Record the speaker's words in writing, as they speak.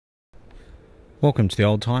Welcome to the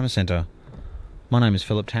Oldtimer Centre. My name is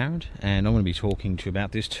Philip Tarrant and I'm going to be talking to you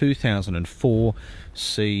about this 2004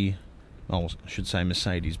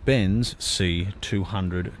 Mercedes-Benz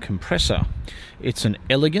C200 compressor. It's an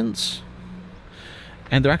Elegance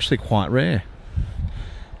and they're actually quite rare.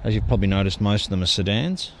 As you've probably noticed, most of them are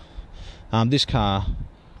sedans. This car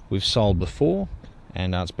we've sold before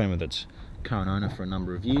and it's been with its current owner for a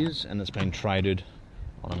number of years and it's been traded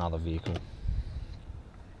on another vehicle.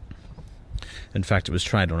 In fact, it was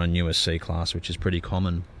traded on a newer C-Class, which is pretty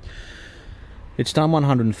common. It's done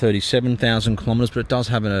 137,000 kilometres, but it does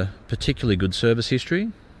have a particularly good service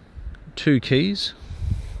history. 2 keys.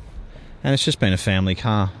 And it's just been a family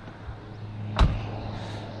car.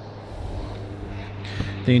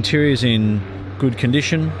 The interior's in good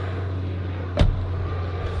condition.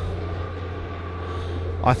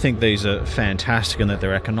 I think these are fantastic in that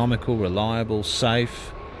they're economical, reliable,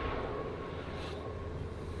 safe.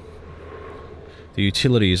 The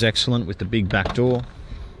utility is excellent with the big back door.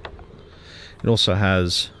 It also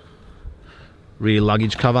has rear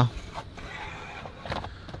luggage cover.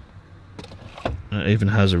 And it even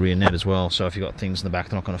has a rear net as well, so if you've got things in the back,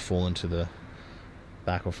 they're not going to fall into the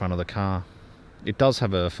back or front of the car. It does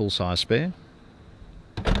have a full-size spare.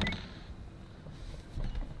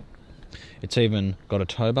 It's even got a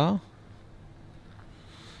tow bar.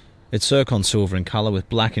 It's zircon silver in colour with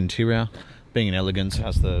black interior. Being an Elegance, it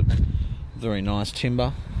has the very nice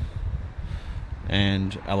timber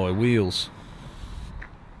and alloy wheels.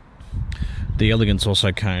 The Elegance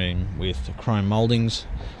also came with chrome mouldings,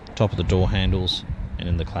 top of the door handles, and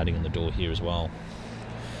in the cladding in the door here as well.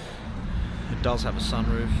 It does have a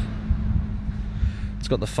sunroof. It's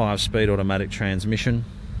got the 5-speed automatic transmission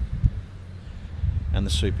and the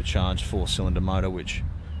supercharged 4-cylinder motor, which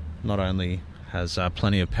not only has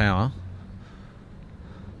plenty of power,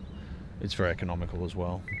 it's very economical as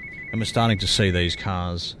well. And we're starting to see these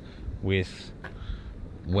cars with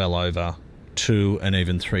well over 200 and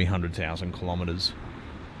even 300,000 kilometres.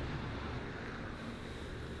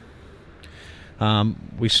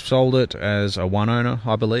 We sold it as a one owner,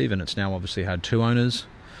 I believe, and it's now obviously had 2 owners.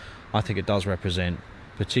 I think it does represent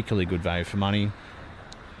particularly good value for money.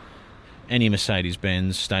 Any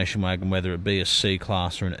Mercedes-Benz station wagon, whether it be a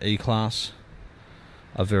C-Class or an E-Class,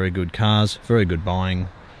 are very good cars, very good buying.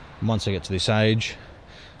 And once they get to this age,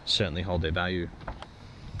 certainly hold their value.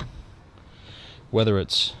 Whether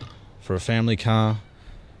it's for a family car,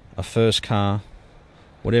 a first car,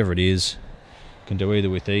 whatever it is, you can do either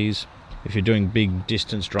with ease. If you're doing big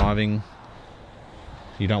distance driving,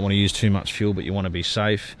 you don't want to use too much fuel but you want to be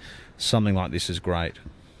safe, something like this is great.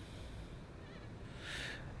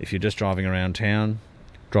 If you're just driving around town,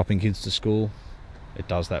 dropping kids to school, it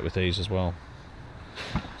does that with ease as well.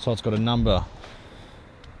 So it's got a number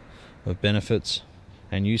of benefits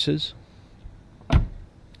and uses.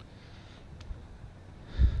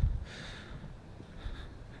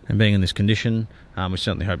 And being in this condition, we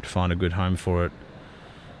certainly hope to find a good home for it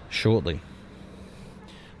shortly.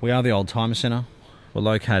 We are the Oldtimer Centre. We're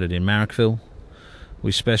located in Marrickville.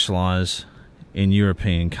 We specialise in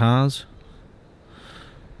European cars,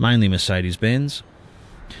 mainly Mercedes-Benz,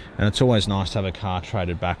 and it's always nice to have a car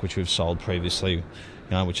traded back which we've sold previously,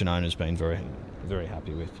 which an owner's been very, very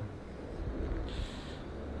happy with.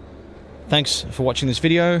 Thanks for watching this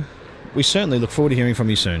video. We certainly look forward to hearing from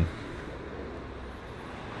you soon.